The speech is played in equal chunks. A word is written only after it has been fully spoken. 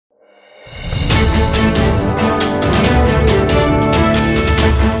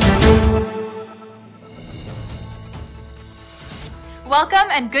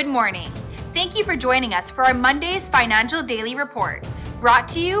Welcome and good morning. Thank you for joining us for our Monday's Financial Daily Report, brought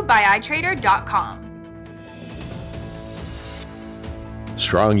to you by ITRADER.com.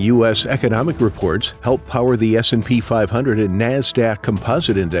 Strong U.S. economic reports help power the S&P 500 and NASDAQ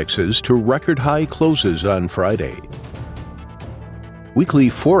composite indexes to record-high closes on Friday. Weekly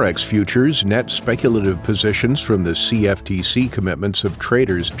Forex futures net speculative positions from the CFDs commitments of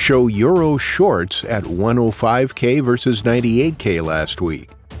traders show euro shorts at 105K versus 98K last week.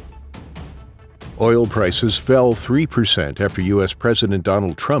 Oil prices fell 3% after U.S. President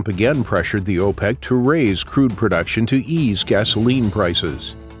Donald Trump again pressured the OPEC to raise crude production to ease gasoline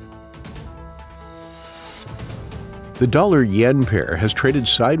prices. The dollar-yen pair has traded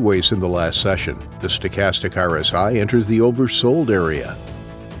sideways in the last session. The stochastic RSI enters the oversold area.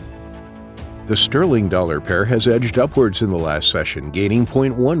 The sterling-dollar pair has edged upwards in the last session, gaining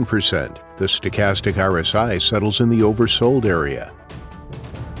 0.1%. The stochastic RSI settles in the oversold area.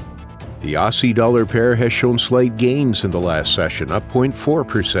 The Aussie-dollar pair has shown slight gains in the last session, up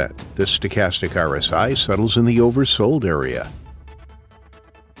 0.4%. The stochastic RSI settles in the oversold area.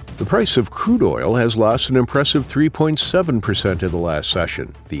 The price of crude oil has lost an impressive 3.7% in the last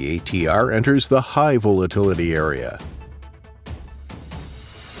session. The ATR enters the high volatility area.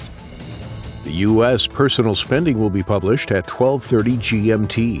 The U.S. personal spending will be published at 12:30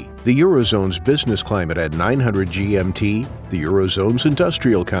 GMT, the Eurozone's business climate at 900 GMT, the Eurozone's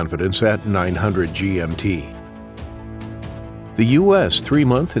industrial confidence at 900 GMT. The U.S.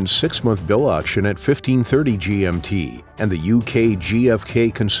 3-month and 6-month bill auction at 15:30 GMT, and the UK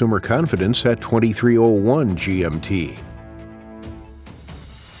GfK consumer confidence at 23:01 GMT.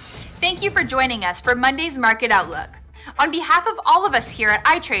 Thank you for joining us for Monday's Market Outlook. On behalf of all of us here at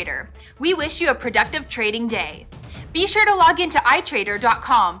iTrader, we wish you a productive trading day. Be sure to log into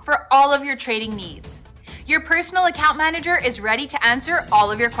ITRADER.com for all of your trading needs. Your personal account manager is ready to answer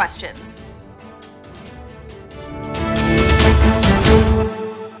all of your questions.